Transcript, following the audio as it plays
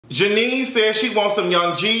Jeannie says she wants some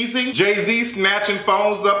young Jeezy. Jay-Z snatching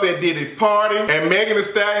phones up at Diddy's party. And Megan Thee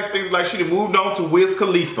Stallion seems like she done moved on to Wiz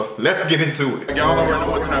Khalifa. Let's get into it. Y'all already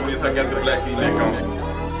know what time it is. I got the black V-neck on.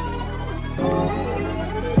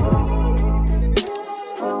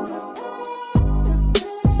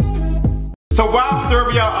 So while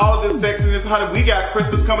serving y'all all of this sexiness, honey, we got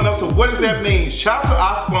Christmas coming up. So what does that mean? Shout out to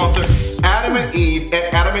our sponsor, Adam and Eve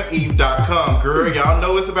at adamandeve.com. Girl, y'all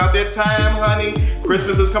know it's about that time, honey.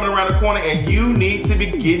 Christmas is coming around the corner and you need to be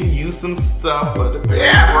getting you some stuff for the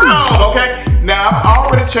bedroom, okay? Now, I've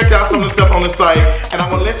already checked out some of the stuff on the site and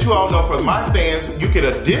I'm gonna let you all know for my fans, you get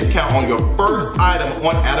a discount on your first item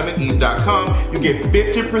on adamandeve.com. You get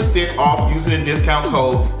 50% off using the discount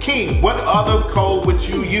code KING. What other code would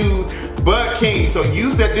you use but KING? So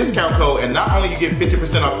use that discount code and not only you get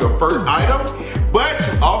 50% off your first item, but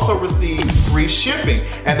you also receive free shipping.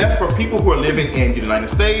 And that's for people who are living in the United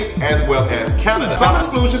States as well as Canada. Some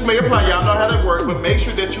exclusions may apply, y'all know how that works, but make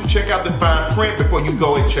sure that you check out the fine print before you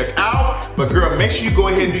go and check out. But girl, make sure you go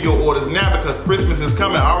ahead and do your orders now because Christmas is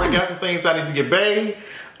coming. I already got some things I need to get paid.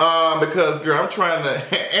 Because girl, I'm trying to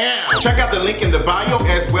check out the link in the bio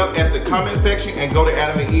as well as the comment section and go to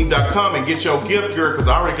adamandeve.com and get your gift, girl, because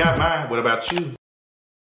I already got mine. What about you?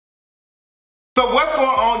 So what's going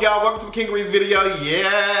on, y'all? Welcome to the Kingeries video.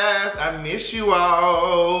 Yes, I miss you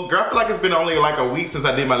all. Girl, I feel like it's been only like a week since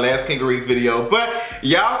I did my last Kingeries video, but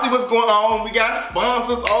y'all see what's going on. We got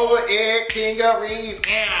sponsors over at Kingeries.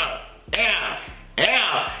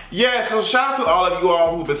 Yeah, so shout out to all of you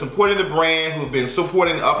all who've been supporting the brand, who've been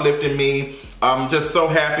supporting and uplifting me. I'm just so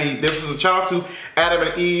happy. This is a shout out to Adam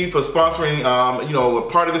and Eve for sponsoring, you know,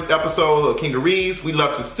 a part of this episode of Kingeries. We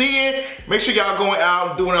love to see it. Make sure y'all going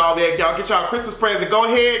out doing all that. Y'all get y'all Christmas present. Go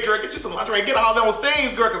ahead, girl. Get you some lingerie. Get all those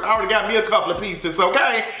things, girl, because I already got me a couple of pieces,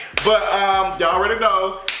 okay? But y'all already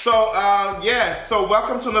know. So, yeah. So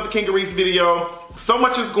welcome to another Kingeries video. So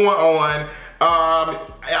much is going on.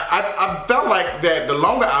 I felt like that the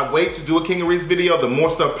longer I wait to do a Kingeries video, the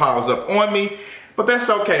more stuff piles up on me. But that's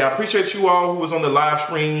okay. I appreciate you all who was on the live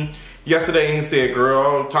stream yesterday and said,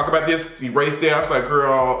 girl, talk about this. Erase that. I was like,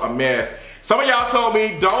 girl, a mess. Some of y'all told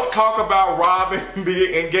me, don't talk about Robin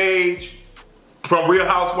being engaged from Real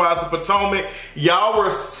Housewives of Potomac. Y'all were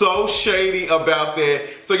so shady about that.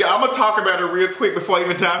 So yeah, I'm gonna talk about it real quick before I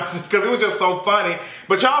even time, because it was just so funny.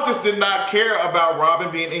 But y'all just did not care about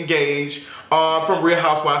Robin being engaged from Real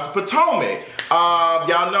Housewives of Potomac.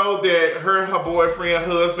 Y'all know that her boyfriend,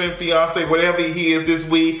 husband, fiance, whatever he is this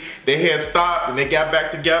week, they had stopped and they got back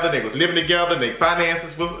together. They was living together and their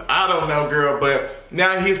finances was, I don't know, girl, but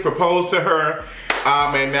now he's proposed to her.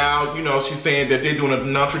 And now, you know, she's saying that they're doing a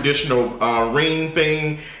non-traditional ring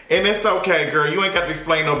thing. And it's okay, girl. You ain't got to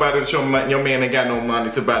explain nobody that your man ain't got no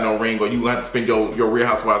money to buy no ring, or you gonna have to spend your Real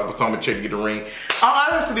Housewives of Potomac check to get a ring. I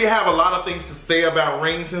honestly have a lot of things to say about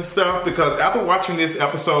rings and stuff, because after watching this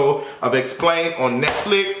episode of Explain on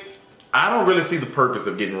Netflix, I don't really see the purpose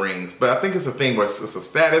of getting rings. But I think it's a thing where it's a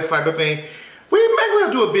status type of thing. Maybe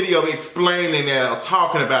we'll do a video explaining that or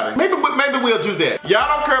talking about it. Maybe we'll do that. Y'all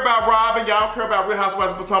don't care about Robin. Y'all don't care about Real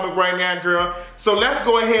Housewives of Potomac right now, girl. So let's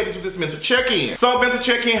go ahead and do this mental check-in. So mental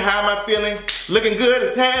check-in, how am I feeling? Looking good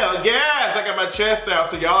as hell. Yes, I got my chest out.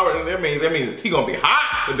 So y'all already, that means the tea gonna be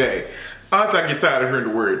hot today. Honestly, I get tired of hearing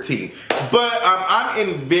the word tea. But I'm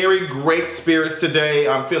in very great spirits today.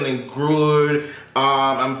 I'm feeling good.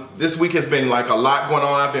 This week has been like a lot going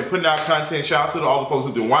on. I've been putting out content. Shout out to all the folks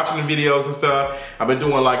who've been watching the videos and stuff. I've been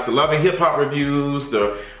doing like the Love and Hip Hop reviews,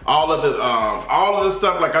 all of the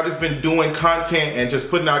stuff. Like I've just been doing content and just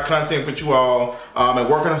putting out content for you all, and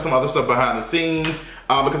working on some other stuff behind the scenes.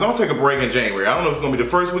 Because I'm gonna take a break in January. I don't know if it's gonna be the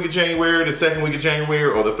first week of January, the second week of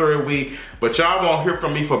January, or the third week, but y'all won't hear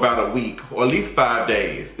from me for about a week, or at least 5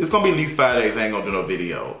 days. It's gonna be at least 5 days. I ain't gonna do no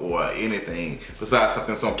video or anything besides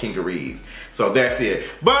something that's on Kingeries. So that's it.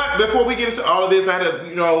 But before we get into all of this, I had to,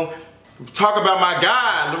 you know, talk about my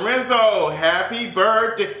guy, Lorenzo. Happy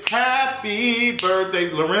birthday. Happy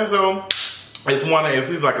birthday, Lorenzo. He's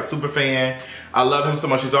like a super fan. I love him so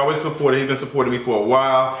much. He's always supported. He's been supporting me for a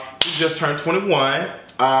while. He just turned 21.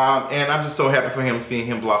 And I'm just so happy for him, seeing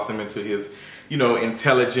him blossom into his, you know,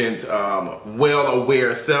 intelligent,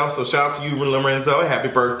 well-aware self. So shout out to you, Lorenzo. Happy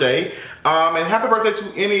birthday. And happy birthday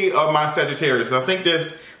to any of my Sagittarius. I think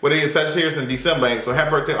that's what it is, Sagittarius in December. So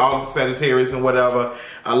happy birthday all the Sagittarius and whatever.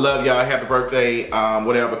 I love y'all. Happy birthday,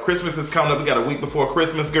 whatever. Christmas is coming up. We got a week before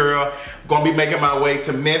Christmas, girl. I'm gonna be making my way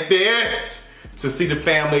to Memphis to see the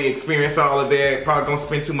family, experience all of that. Probably gonna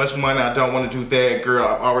spend too much money. I don't want to do that, girl.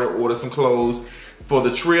 I've already ordered some clothes for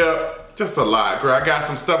the trip. just a lot, girl. I got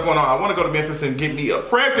some stuff going on. I want to go to Memphis and get me a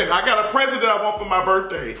present. I got a present that I want for my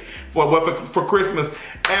birthday, for Christmas.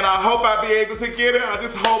 And I hope I'll be able to get it. I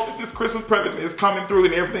just hope that this Christmas present is coming through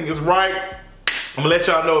and everything is right. I'm gonna let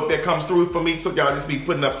y'all know if that comes through for me, so y'all just be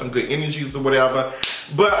putting up some good energies or whatever.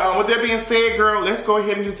 But with that being said, girl, let's go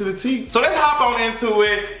ahead and get to the tea. So let's hop on into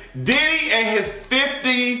it. Diddy and his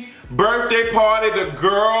 50 birthday party, the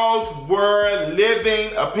girls were living.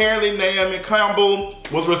 Apparently Naomi Campbell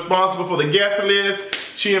was responsible for the guest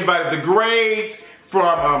list. She invited the grades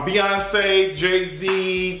from Beyonce,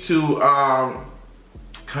 Jay-Z to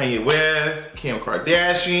Kanye West, Kim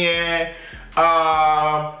Kardashian,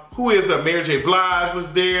 who is Mary J. Blige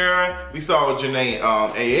was there. We saw Jeannie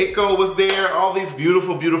Aiko was there. All these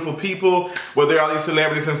beautiful, beautiful people were there, all these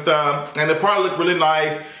celebrities and stuff. And the party looked really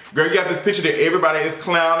nice. Girl, you got this picture that everybody is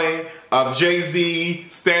clowning of Jay-Z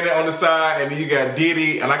standing on the side, and then you got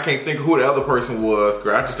Diddy, and I can't think of who the other person was,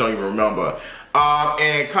 girl. I just don't even remember.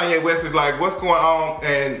 And Kanye West is like, what's going on?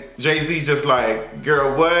 And Jay-Z just like,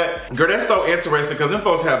 girl, what? Girl, that's so interesting because them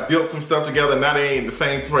folks have built some stuff together. Now they ain't in the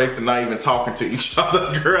same place and not even talking to each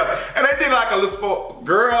other, girl. And they did like a little sport,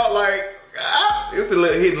 girl, like, it's a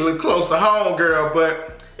little close to home, girl,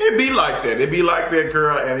 but it be like that. It be like that,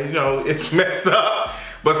 girl, and you know, it's messed up.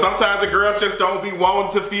 But sometimes the girls just don't be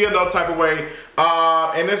wanting to feel no type of way.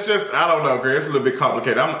 And it's just, I don't know, girl, it's a little bit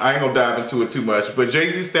complicated. I ain't gonna dive into it too much. But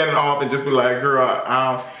Jay-Z standing off and just be like, girl,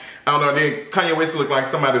 I don't know. Then Kanye West look like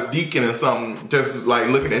somebody's deacon or something, just like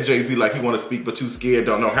looking at Jay-Z like he want to speak but too scared,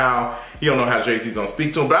 don't know how. He don't know how Jay-Z gonna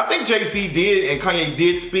speak to him. But I think Jay-Z did and Kanye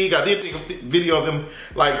did speak. I did think a video of them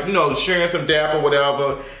like, you know, sharing some dap or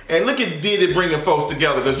whatever. And look at Diddy bringing folks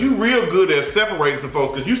together, because you real good at separating some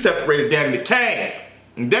folks, because you separated Danny Kane.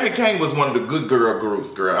 And Danny Kane was one of the good girl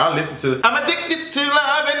groups, girl. I listened to I'm addicted to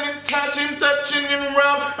love and touching and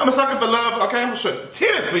rub. I'm a sucker for love. Okay, I'm gonna show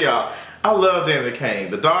tennis for y'all. I love Danny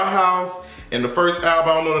Kane. The Dollhouse and the first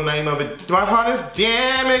album, I don't know the name of it. My heart is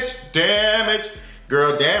damaged.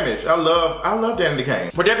 Girl, damaged. I love Danny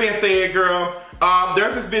Kane. With that being said, girl,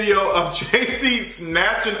 there's this video of Jay-Z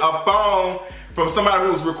snatching a phone from somebody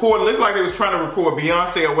who was recording. Looks like they was trying to record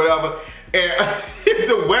Beyonce or whatever. And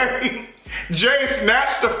the way Jay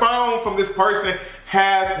snatched the phone from this person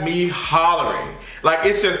has me hollering. Like,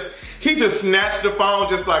 it's just, he just snatched the phone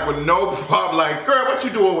just like with no problem. Like, girl, what you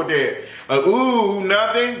doing with that? Ooh,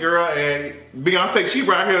 nothing, girl. And Beyonce, she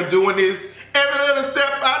right here doing this. Every little step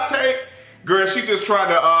I take. Girl, she just tried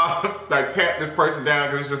to like pat this person down,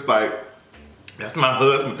 because it's just like, that's my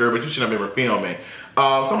husband, girl, but you shouldn't have been filming.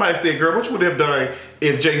 Somebody said, girl, what you would have done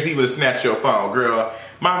if Jay-Z would have snatched your phone, girl?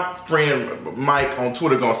 My friend Mike on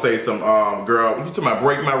Twitter gonna say some, girl, you talking about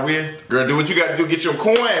break my wrist? Girl, do what you gotta do, get your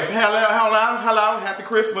coins. Hello, happy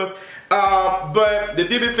Christmas. But the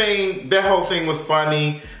Diddy thing, that whole thing was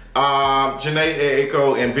funny. Jeannie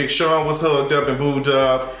Aiko and Big Sean was hugged up and booed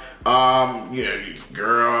up. Yeah,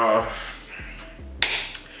 girl.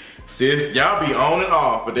 Sis, y'all be on and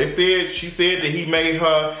off. But she said that he made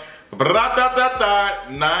her 9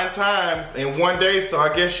 times in one day, so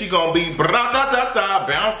I guess she gonna be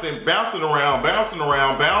bouncing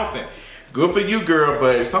around. Good for you, girl,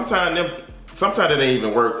 but sometimes it ain't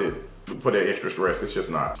even worth it for that extra stress. It's just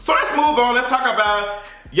not. So let's move on. Let's talk about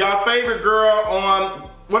y'all favorite girl on,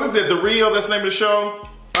 what is that, The Real? That's the name of the show.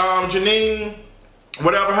 Janine,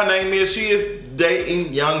 whatever her name is, she is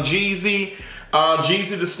dating young Jeezy.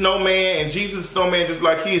 Jeezy the Snowman, and Jeezy the Snowman, just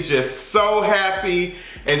like, he is just so happy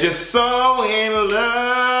and just so in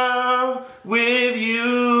love with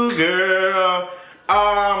you, girl.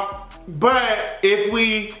 But if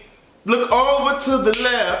we look over to the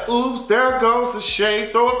left, oops, there goes the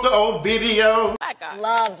shade. Throw up the old video. Black Eyes.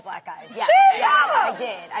 Loved Black Eyes. Yeah, I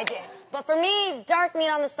did. But for me, dark meat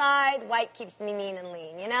on the side, white keeps me mean and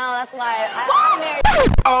lean. You know, that's why I married.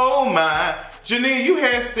 Oh my, Jeannie, you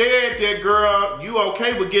had said that, girl, you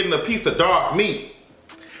okay with getting a piece of dark meat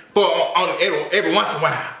for every once in a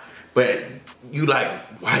while, but you like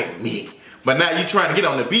white meat. But now you trying to get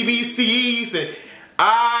on the BBCs, and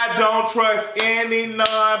I don't trust any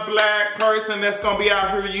non-black person that's gonna be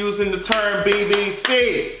out here using the term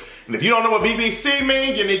BBC. And if you don't know what BBC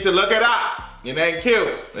means, you need to look it up. It ain't cute.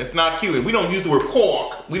 It's not cute. And we don't use the word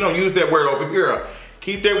pork. We don't use that word over here.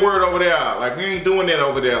 Keep that word over there. Like, we ain't doing that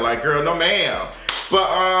over there. Like, girl, no ma'am.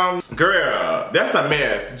 But, girl, that's a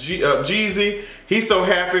mess. Jeezy, he's so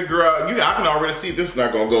happy, girl. I can already see this is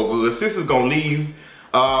not gonna go good. Sis is gonna leave.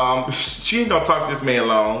 She ain't gonna talk to this man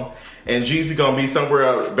long. And Jeezy gonna be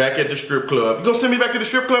somewhere back at the strip club. You gonna send me back to the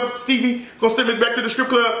strip club, Stevie? Gonna send me back to the strip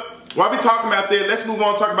club? While we talking about that, let's move on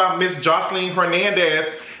and talk about Miss Jocelyn Hernandez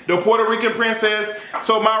the Puerto Rican princess.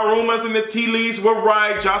 So my rumors and the tea leaves were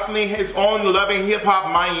right. Jocelyn is on Loving Hip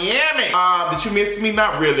Hop Miami. Did you miss me?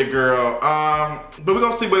 Not really, girl. But we're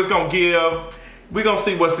gonna see what it's gonna give. We're gonna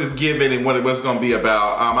see what's this giving and what it's gonna be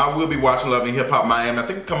about. I will be watching Loving Hip Hop Miami. I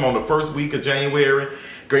think it come on the first week of January.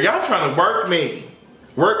 Girl, y'all trying to work me.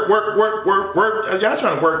 Work. Y'all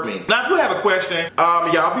trying to work me. Now I do have a question.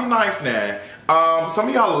 Y'all be nice now. Some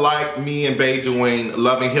of y'all like me and Bae doing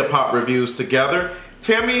Loving Hip Hop reviews together.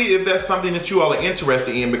 Tell me if that's something that you all are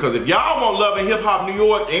interested in, because if y'all want Loving Hip Hop New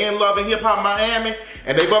York and Loving Hip Hop Miami,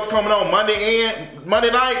 and they both coming on Monday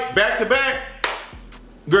night, back to back,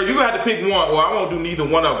 girl, you got to pick one. Well, I won't do neither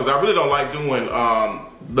one of them because I really don't like doing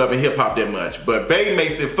Loving Hip Hop that much. But Bae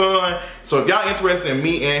makes it fun. So if y'all interested in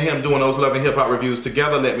me and him doing those Loving Hip Hop reviews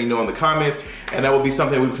together, let me know in the comments. And that will be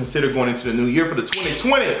something we consider going into the new year for the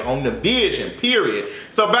 2020 on the vision, period.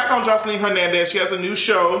 So back on Jocelyn Hernandez, she has a new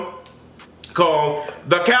show called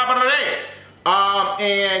The Cabaret.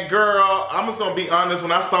 And girl, I'm just gonna be honest,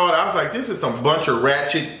 when I saw it, I was like, this is some bunch of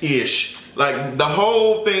ratchet-ish. Like, the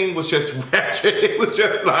whole thing was just ratchet. It was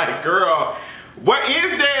just like, girl, what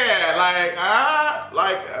is that?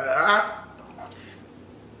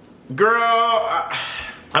 Girl,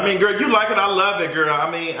 I mean, girl, you like it, I love it, girl. I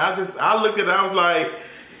mean, I looked at it, I was like,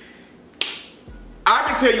 I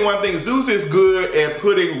can tell you one thing, Zeus is good at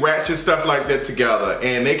putting ratchet stuff like that together,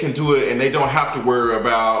 and they can do it, and they don't have to worry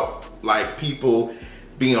about, like, people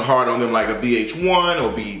being hard on them like a VH1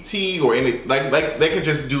 or BET or any, like they can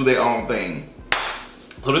just do their own thing.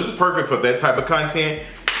 So this is perfect for that type of content.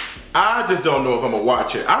 I just don't know if I'm gonna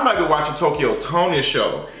watch it. I might be watching Tokyo Tony's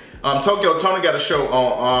show. Tokyo Tony got a show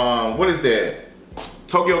on, what is that?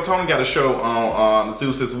 Tokyo Tony got a show on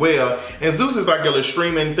Zeus as well. And Zeus is like a little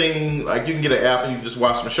streaming thing. Like, you can get an app and you can just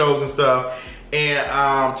watch some shows and stuff.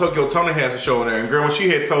 And Tokyo Tony has a show there. And girl, when she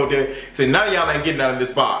had told that, she said, none of y'all ain't getting none of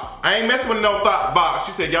this box. I ain't messing with no thought box.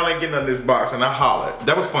 She said, y'all ain't getting none of this box. And I hollered.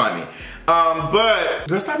 That was funny. But,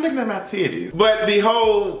 girl, stop looking at my titties. But the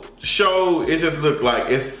whole show, it just looked like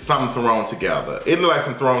it's something thrown together. It looked like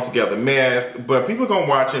some thrown together mess. But people gonna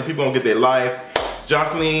watch it. People gonna get their life.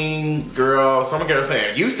 Jocelyn, girl, some girl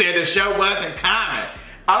saying, you said the show wasn't common.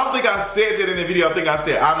 I don't think I said that in the video. I think I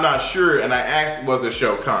said, I'm not sure. And I asked, was the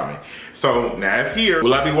show coming? So now it's here.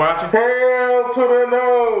 Will I be watching? Hell to the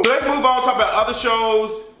no. So let's move on to talk about other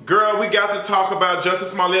shows. Girl, we got to talk about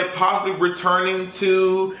Justice Smollett possibly returning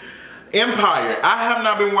to Empire. I have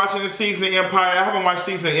not been watching this season of Empire. I haven't watched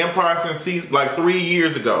season of Empire since like 3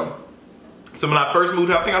 years ago. So when I first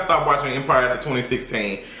moved out, I think I stopped watching Empire after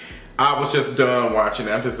 2016. I was just done watching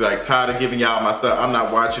it. I'm just like tired of giving y'all my stuff. I'm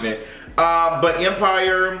not watching it. But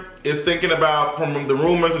Empire is thinking about, from the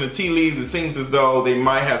rumors and the tea leaves, it seems as though they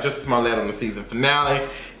might have Justice Smollett on the season finale,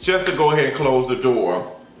 just to go ahead and close the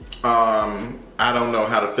door. I don't know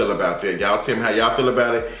how to feel about that. Y'all tell me how y'all feel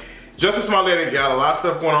about it. Justice Smollett got a lot of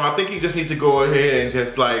stuff going on. I think he just needs to go ahead and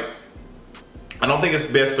just like, I don't think it's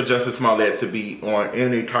best for Justice Smollett to be on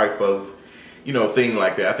any type of, you know, thing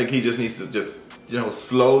like that. I think he just needs to just, you know,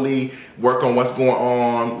 slowly work on what's going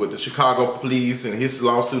on with the Chicago police and his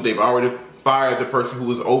lawsuit. They've already fired the person who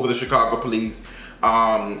was over the Chicago police,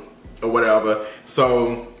 or whatever.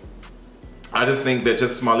 So I just think that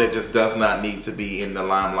Justice Smollett just does not need to be in the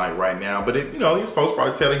limelight right now. But it, you know, his folks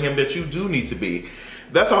probably telling him that you do need to be.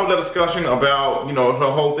 That's a whole other discussion about, you know,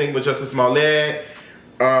 her whole thing with Justice Smollett.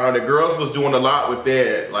 The girls was doing a lot with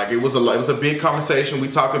that. Like, it was a big conversation. We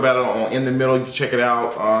talked about it on In the Middle. You can check it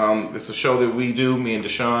out. It's a show that we do, me and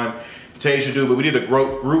Deshaun, Tasia do, but we did a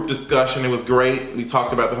group discussion. It was great. We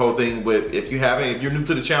talked about the whole thing. But if you're new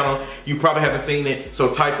to the channel, you probably haven't seen it.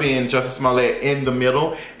 So type in Justice Smollett In the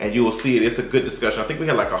Middle, and you will see it. It's a good discussion. I think we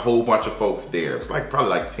had like a whole bunch of folks there. It was like probably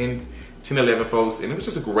like 10, 11 folks, and it was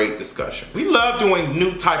just a great discussion. We love doing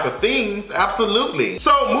new type of things, absolutely.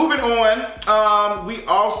 So moving on, we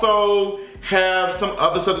also have some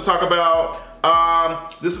other stuff to talk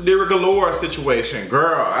about. This Lira Galore situation.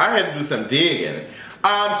 Girl, I had to do some digging.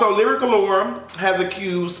 So Lira Galore has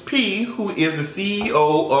accused P, who is the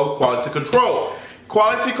CEO of Quality Control.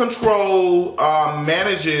 Quality Control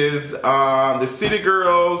manages the City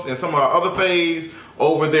Girls and some of our other faves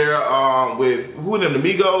over there with who are them, the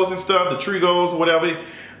Migos and stuff, the Trigos or whatever.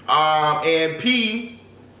 And P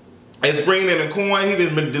is bringing in the coin. He's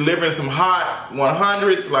been delivering some hot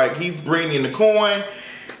 100s, like he's bringing in the coin.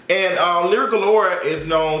 And Lira Galore is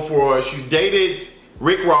known for, she dated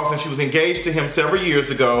Rick Ross and she was engaged to him several years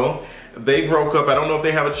ago. They broke up. I don't know if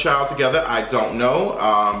they have a child together. I don't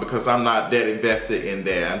know because I'm not that invested in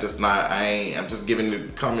that. I'm just not, I'm just giving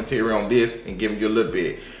the commentary on this and giving you a little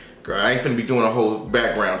bit. Girl, I ain't finna be doing a whole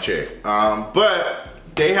background check. But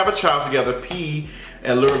they have a child together. P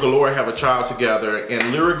and Lira Galore have a child together,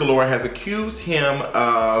 and Lira Galore has accused him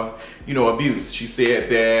of, you know, abuse. She said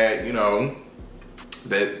that,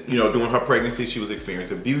 during her pregnancy, she was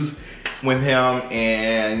experiencing abuse with him,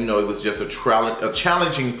 and, you know, it was just a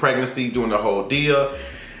challenging pregnancy during the whole deal.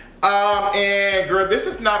 And girl, this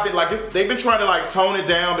has not been like, they've been trying to like tone it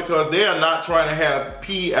down because they are not trying to have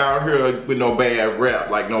P out here with no bad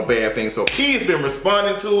rep, like no bad things. So P has been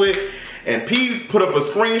responding to it, and P put up a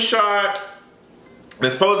screenshot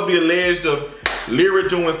that's supposed to be alleged of Lira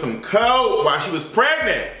doing some coke while she was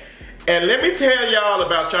pregnant. And let me tell y'all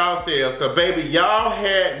about y'all sales, cause baby, y'all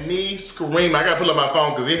had me screaming. I gotta pull up my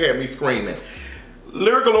phone cause it had me screaming.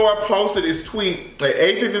 Lira Galore posted this tweet at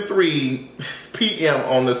 8:53 p.m.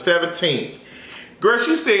 on the 17th. Girl,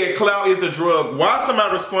 she said clout is a drug. Why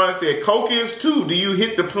somebody responded said coke is too. Do you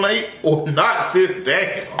hit the plate or not, sis?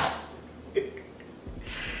 Damn.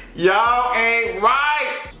 Y'all ain't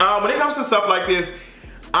right. When it comes to stuff like this,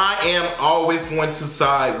 I am always going to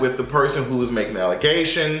side with the person who is making the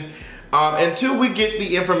allegation. Until we get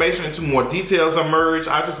the information into more details emerge,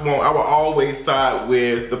 I will always side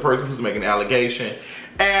with the person who's making the allegation.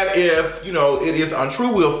 And if, you know, it is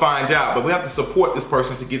untrue, we'll find out. But we have to support this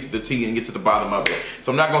person to get to the T and get to the bottom of it.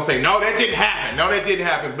 So I'm not going to say, no, that didn't happen. No, that didn't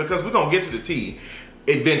happen. Because we're going to get to the T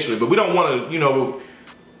eventually. But we don't want to, you know,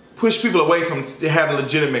 push people away from having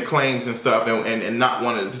legitimate claims and stuff and not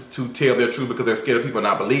wanting to tell their truth because they're scared of people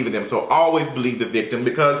not believing them. So always believe the victim,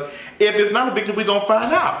 because if it's not a victim, we're going to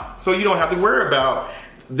find out. So you don't have to worry about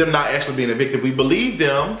them not actually being a victim. We believe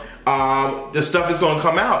them, the stuff is going to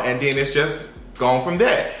come out, and then it's just gone from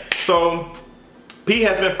there. So P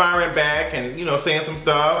has been firing back and, you know, saying some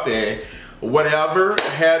stuff and whatever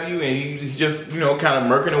have you, and he just, you know, kind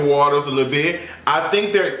of murking the waters a little bit. I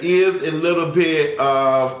think there is a little bit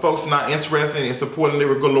of folks not interested in supporting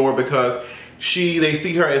Lira Galore because they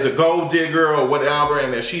see her as a gold digger or whatever,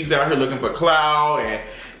 and that she's out here looking for clout, and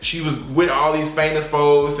she was with all these famous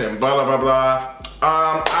folks and blah blah blah blah.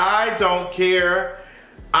 I don't care.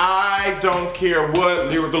 I don't care what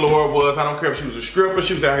Lira Galore was. I don't care if she was a stripper,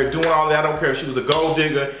 she was out here doing all that. I don't care if she was a gold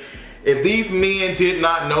digger. If these men did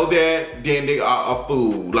not know that, then they are a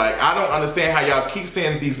fool. Like, I don't understand how y'all keep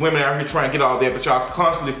saying these women out here trying to get all that, but y'all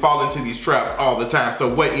constantly fall into these traps all the time.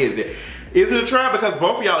 So what is it? Is it a trap? Because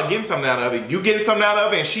both of y'all are getting something out of it. You getting something out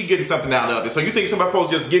of it, and she getting something out of it. So you think somebody supposed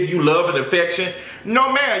to just give you love and affection?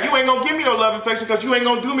 No, man, you ain't gonna give me no love and affection because you ain't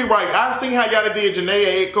gonna do me right. I've seen how y'all did Jeannie,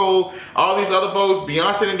 Echo, all these other folks.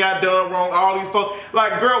 Beyonce done got done wrong, all these folks.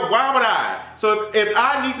 Like, girl, why would I? So if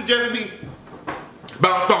I need to just be...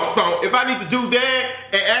 If I need to do that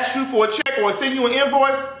and ask you for a check or send you an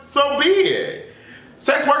invoice, so be it.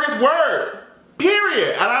 Sex work is work,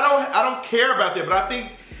 period. And I don't care about that, but I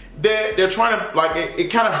think that they're trying to, like, it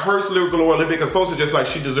kind of hurts Lira Galore a little bit because folks are just like,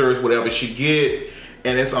 she deserves whatever she gets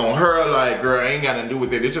and it's on her. Like, girl, I ain't got nothing to do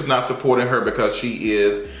with it. They're just not supporting her because she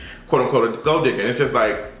is, quote unquote, a gold digger. And it's just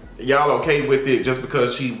like, y'all okay with it just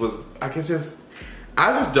because she was, I just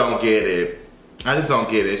don't get it. I just don't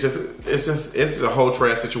get it. It's a whole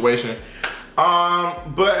trash situation.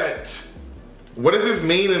 But what does this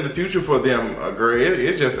mean in the future for them, girl?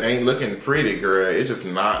 It just ain't looking pretty, girl. It's just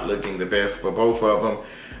not looking the best for both of them.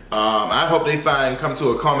 I hope they come to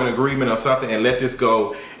a common agreement or something and let this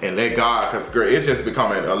go and let God, because girl, it's just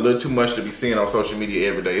becoming a little too much to be seen on social media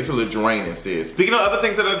every day. It's a little draining, sis. Speaking of other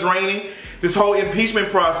things that are draining, this whole impeachment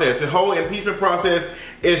process. The whole impeachment process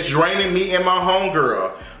is draining me and my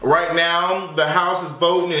homegirl. Right now, the House is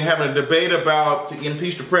voting and having a debate about to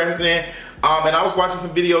impeach the president. And I was watching some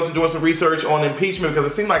videos and doing some research on impeachment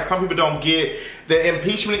because it seems like some people don't get that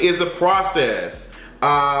impeachment is a process.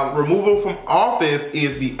 Removal from office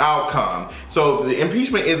is the outcome. So the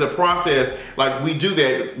impeachment is a process. Like, we do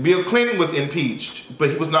that. Bill Clinton was impeached, but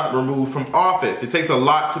he was not removed from office. It takes a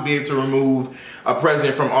lot to be able to remove a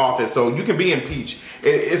president from office. So you can be impeached.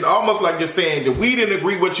 It's almost like you're saying that we didn't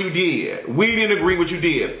agree what you did. We didn't agree what you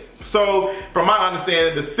did. So from my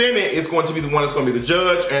understanding, the Senate is going to be the one that's going to be the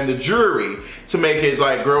judge and the jury to make it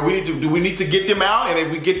like, girl, do we need to get them out? And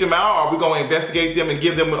if we get them out, are we going to investigate them and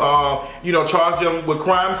give them, you know, charge them with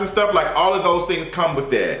crimes and stuff? Like, all of those things come with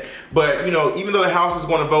that. But, you know, even though the House is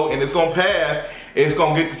going to vote and it's going to pass, it's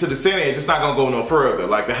going to get to the Senate. It's just not going to go no further.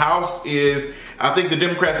 Like, the House is, I think the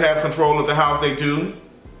Democrats have control of the House. They do.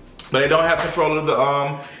 But they don't have control of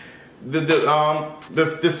the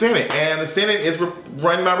Senate, and the Senate is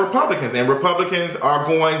run by Republicans, and Republicans are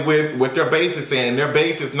going with what their base is saying. Their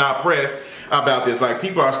base is not pressed about this. Like,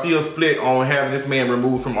 people are still split on having this man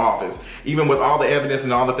removed from office, even with all the evidence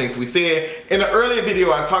and all the things we said. In the earlier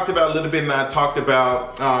video, I talked about a little bit, and I talked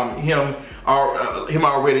about him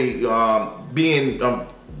already being done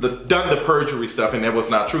the perjury stuff, and that was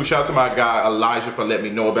not true. Shout out to my guy Elijah for letting me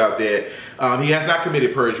know about that. He has not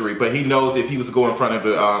committed perjury, but he knows if he was to go in front of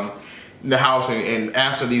the house and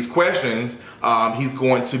answer these questions, he's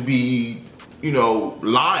going to be, you know,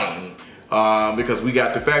 lying. Because we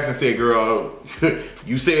got the facts and said, girl,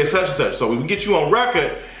 you said such and such. So when we get you on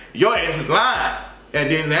record, your ass is lying. And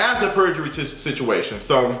then that's a perjury situation.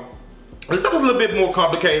 So this stuff is a little bit more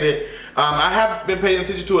complicated. I have been paying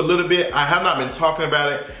attention to it a little bit. I have not been talking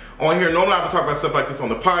about it on here. Normally I would talk about stuff like this on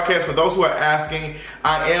the podcast. For those who are asking,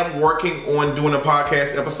 I am working on doing a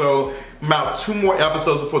podcast episode, about 2 more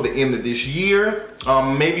episodes before the end of this year.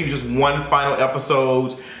 Maybe just 1 final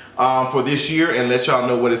episode for this year, and let y'all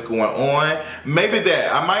know what is going on. Maybe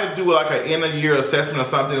that I might do like an end of year assessment or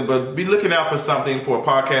something, but be looking out for something for a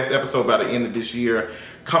podcast episode by the end of this year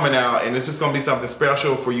coming out, and it's just going to be something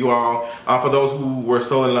special for you all, for those who were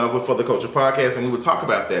so in love with For the Culture podcast, and we would talk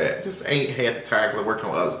about that. Just ain't had the time because I'm working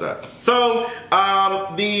on other stuff. So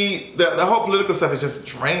the whole political stuff is just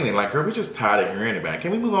draining. Like, girl, we just tired of hearing about it.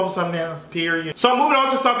 Can we move on to something else? Period. So moving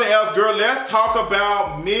on to something else, girl. Let's talk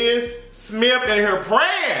about Miss Smith and her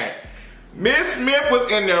praying. Miss Smith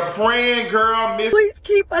was in there praying, girl. Please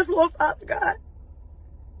keep us, Lord Father God.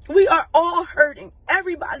 We are all hurting.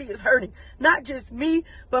 Everybody is hurting. Not just me,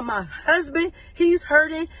 but my husband, he's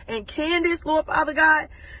hurting. And Candace, Lord Father God,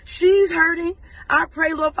 she's hurting. I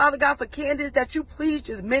pray, Lord Father God, for Candace, that you please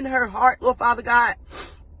just mend her heart, Lord Father God.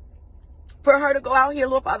 For her to go out here,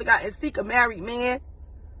 Lord Father God, and seek a married man.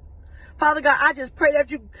 Father God, I just pray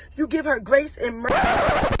that you give her grace and mercy.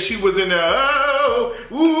 She was in there, oh,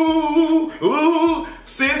 ooh, ooh.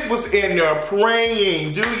 Sis was in there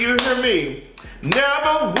praying. Do you hear me?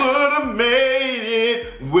 Never would have made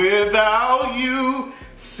it without you.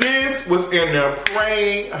 Sis was in there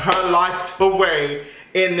praying her life away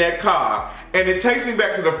in that car. And it takes me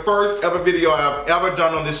back to the first ever video I've ever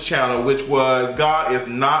done on this channel, which was God is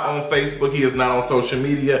not on Facebook. He is not on social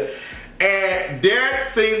media. And that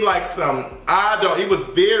seemed like it was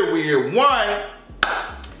very weird. One,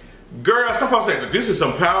 girl, some folks say, this is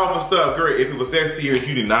some powerful stuff. Girl, if it was that serious,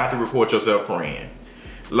 you did not have to record yourself praying.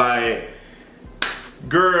 Like,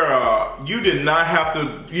 girl, you did not have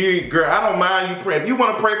to, girl, I don't mind you praying. If you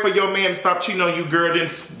want to pray for your man to stop cheating on you, girl,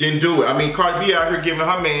 then do it. I mean, Cardi B out here giving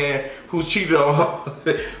her man who's cheated on her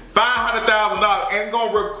 $500,000 and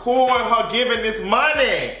gonna record her giving this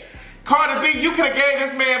money. Cardi B, you could have gave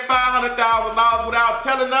this man $500,000 without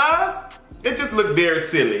telling us. It just looked very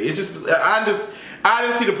silly. It's just, I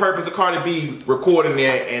didn't see the purpose of Cardi B recording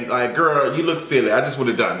that, and like, girl, you look silly. I just would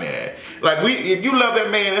have done that. Like, if you love that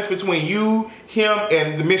man, that's between you, him,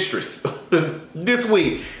 and the mistress this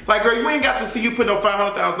week. Like, girl, you ain't got to see you put no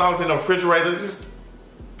 $500,000 in the refrigerator.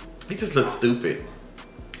 He just looks stupid.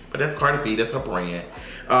 But that's Cardi B, that's her brand.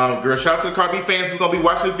 Girl, shout out to the Cardi B fans who's gonna be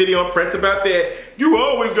watching this video impressed about that. You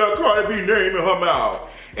always got Cardi B name in her mouth.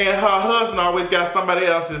 And her husband always got somebody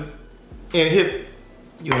else's in his,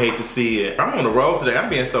 you hate to see it. I'm on the road today, I'm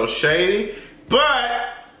being so shady. But,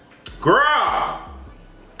 girl,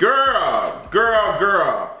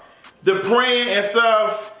 the praying and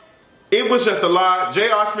stuff, it was just a lot.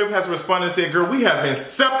 J.R. Smith has responded and said, girl, we have been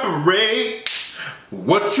separated.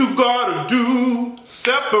 What you gotta do,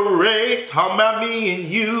 separate, talking about me and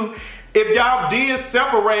you. If y'all did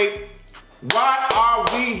separate, why are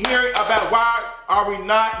we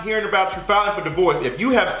not hearing about you filing for divorce? If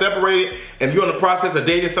you have separated and you're in the process of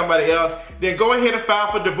dating somebody else, then go ahead and file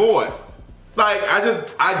for divorce. Like, I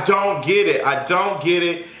don't get it. I don't get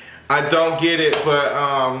it.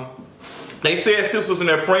 But they said sis was in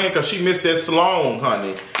there praying because she missed that salon,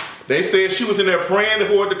 honey. They said she was in there praying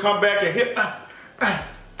for it to come back and hit.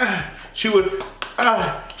 She wanted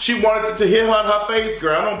to hit her in her face,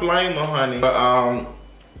 girl. I don't blame her, honey. But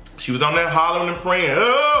she was on there hollering and praying.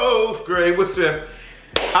 Oh, girl, it was just,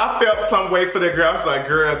 I felt some way for that girl. I was like,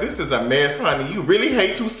 girl, this is a mess, honey. You really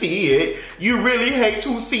hate to see it. You really hate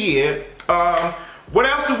to see it. What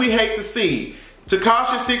else do we hate to see?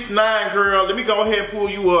 Tekashi 6ix9ine, girl. Let me go ahead and pull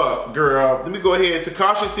you up, girl. Let me go ahead.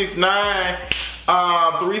 Tekashi 6ix9ine.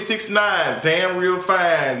 369, damn real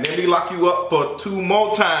fine. Let me lock you up for 2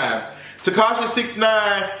 more times. Tekashi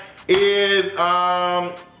 6ix9ine is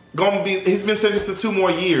gonna be, he's been sentenced to 2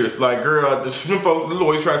 more years. Like, girl, the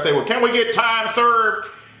lawyer tried to say, well, can we get time served?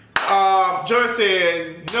 Judge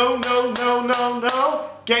said, no.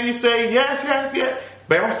 Can you say yes?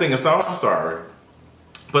 Babe, I'm singing a song, I'm sorry.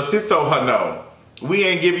 But sis told her no. We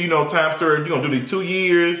ain't giving you no time served. You're gonna do these 2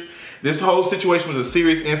 years. This whole situation was a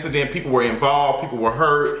serious incident. People were involved. People were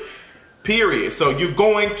hurt. Period. So you're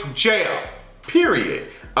going to jail. Period.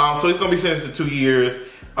 So he's going to be sentenced to 2 years.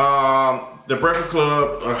 The Breakfast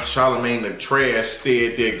Club, Charlamagne the trash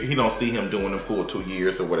said that he don't see him doing the full 2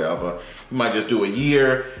 years or whatever. He might just do a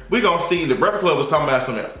year. We gonna see. The Breakfast Club was talking about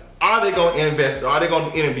something. Are they gonna invest? Are they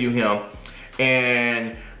gonna interview him?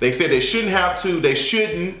 And they said they shouldn't have to. They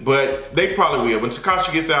shouldn't, but they probably will. When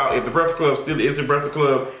Tekashi gets out, if the Breakfast Club still is the Breakfast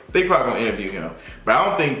Club, they probably gonna interview him. But I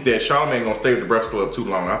don't think that Charlamagne gonna stay with the Breakfast Club too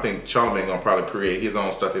long. I think Charlamagne gonna probably create his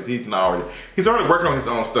own stuff if he's already working on his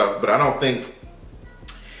own stuff. But I don't think.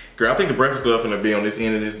 Girl, I think the Breakfast Club finna be on this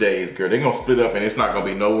end of this days, girl. They gonna split up and it's not gonna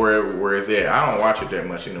be nowhere where it's at. I don't watch it that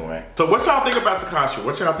much anyway. So what y'all think about Tekashi?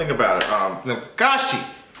 What y'all think about it? Tekashi.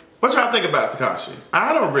 What y'all think about Tekashi?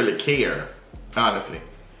 I don't really care, honestly.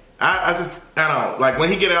 I don't. Like when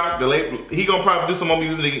he get out, he gonna probably do some more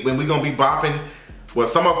music when we gonna be bopping. Well,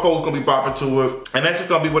 some of folks gonna be bopping to it. And that's just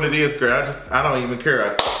gonna be what it is, girl. I don't even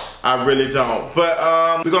care. I really don't.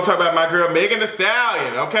 But we're gonna talk about my girl, Megan Thee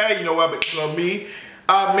Stallion, okay? You know what, you know me.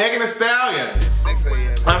 Megan Thee Stallion.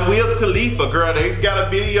 I'm with Khalifa, girl. They got a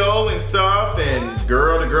video and stuff, and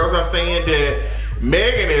girl, the girls are saying that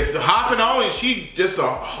Megan is hopping on and she just a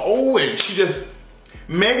hoe, and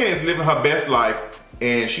Megan is living her best life,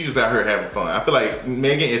 and she's just out here having fun. I feel like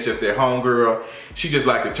Megan is just their homegirl. She just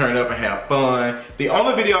like to turn up and have fun. The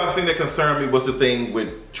only video I've seen that concerned me was the thing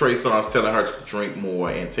with Trey Songz telling her to drink more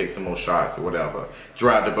and take some more shots or whatever.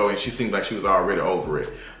 Drive the boat, and she seemed like she was already over it.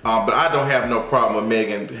 But I don't have no problem with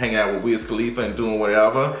Megan hanging out with Wiz Khalifa and doing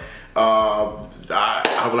whatever.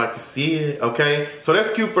 I would like to see it, okay? So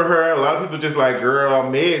that's cute for her. A lot of people just like, girl,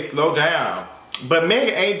 Meg, slow down. But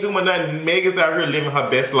Megan ain't doing nothing. Megan's out here living her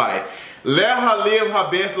best life. Let her live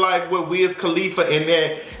her best life with Wiz Khalifa in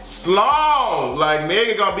that slong. Like,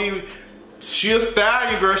 Megan gonna be, she a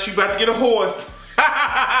stallion, girl. She about to get a horse.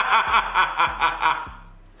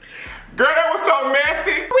 Girl, that was so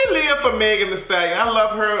messy. We live for Megan Thee Stallion. I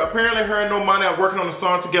love her. Apparently her and No Money are working on a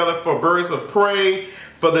song together for Birds of Prey,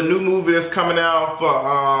 for the new movie that's coming out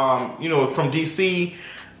for, you know, from DC.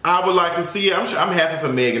 I would like to see it. I'm happy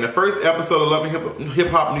for Megan. The first episode of Love and Hip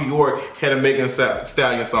Hop New York had a Megan Thee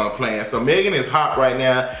Stallion song playing. So Megan is hot right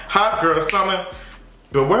now. Hot girl summer.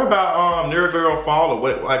 But what about Nerd Girl Fall? Or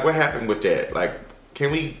what happened with that? Like, can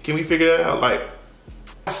we figure that out? Like,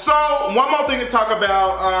 so one more thing to talk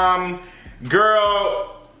about.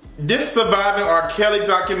 Girl, this Surviving R. Kelly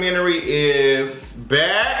documentary is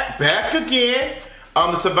back again.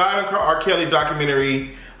 The Surviving R. Kelly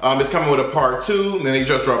documentary is coming with a part 2, and then they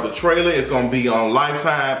just dropped the trailer. It's gonna be on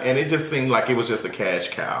Lifetime, and it just seemed like it was just a cash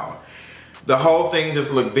cow. The whole thing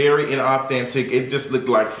just looked very inauthentic. It just looked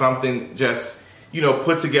like something just, you know,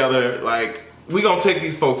 put together. Like, we gonna take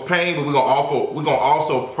these folks' pain, but we're gonna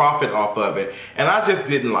also profit off of it. And I just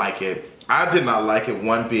didn't like it. I did not like it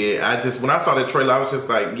one bit. When I saw that trailer, I was just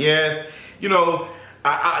like, yes, you know.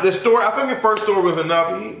 The story, I think the first story was enough.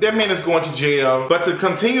 That man is going to jail, but to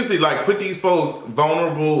continuously like put these folks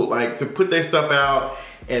vulnerable, like to put their stuff out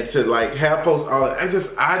and to like have folks all, I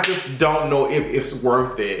just don't know if it's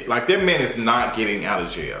worth it. Like, that man is not getting out of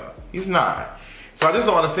jail. He's not. So I just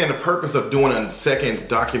don't understand the purpose of doing a second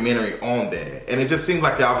documentary on that. And it just seems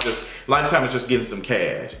like y'all just, Lifetime is just getting some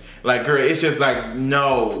cash. Like, girl, it's just like,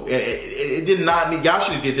 no, it did not need, y'all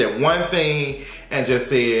should have did that one thing and just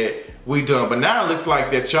said, we done. But now it looks like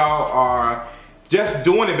that y'all are just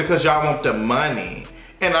doing it because y'all want the money.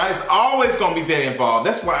 And it's always gonna be that involved.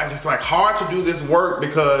 That's why it's just like hard to do this work,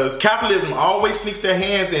 because capitalism always sneaks their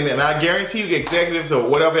hands in. And I guarantee you executives or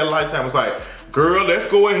whatever at Lifetime was like, girl, let's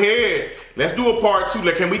go ahead. Let's do a part 2.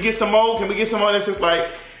 Like, can we get some more? Can we get some more? It's just like,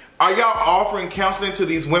 are y'all offering counseling to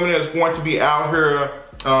these women that's going to be out here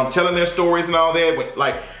telling their stories and all that? But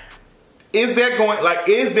like, is that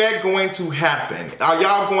going to happen? Are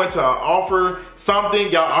y'all going to offer something?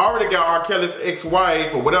 Y'all already got R. Kelly's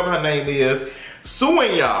ex-wife, or whatever her name is,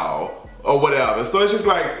 suing y'all or whatever. So it's just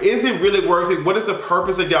like, is it really worth it? What is the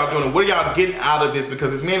purpose of y'all doing it? What are y'all getting out of this?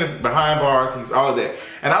 Because this man is behind bars, he's all of that.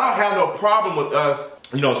 And I don't have no problem with us,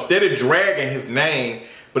 you know, steady dragging his name,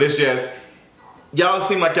 but it's just, y'all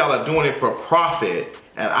seem like y'all are doing it for profit.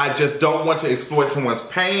 And I just don't want to exploit someone's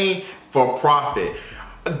pain for profit.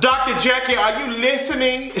 Dr. Jackie, are you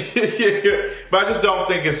listening? But I just don't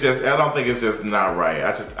think it's just, not right.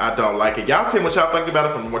 I don't like it. Y'all tell me what y'all think about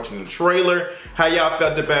it from watching the trailer. How y'all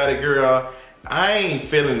felt about it, girl. I ain't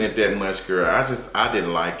feeling it that much, girl. I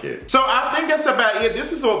didn't like it. So I think that's about it.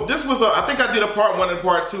 I think I did a part 1 and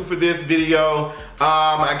part 2 for this video.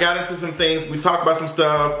 I got into some things. We talked about some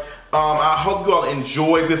stuff. I hope you all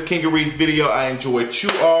enjoyed this Kingeries video. I enjoyed you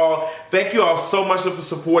all. Thank you all so much for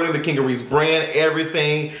supporting the Kingeries brand,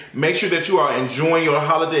 everything. Make sure that you are enjoying your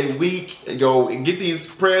holiday week. Go get these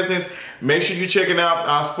presents. Make sure you're checking out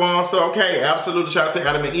our sponsor. Okay, absolutely. Shout out to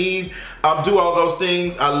Adam and Eve. Do all those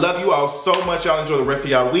things. I love you all so much. Y'all enjoy the rest of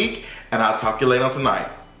y'all week. And I'll talk to you later on tonight.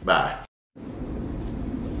 Bye.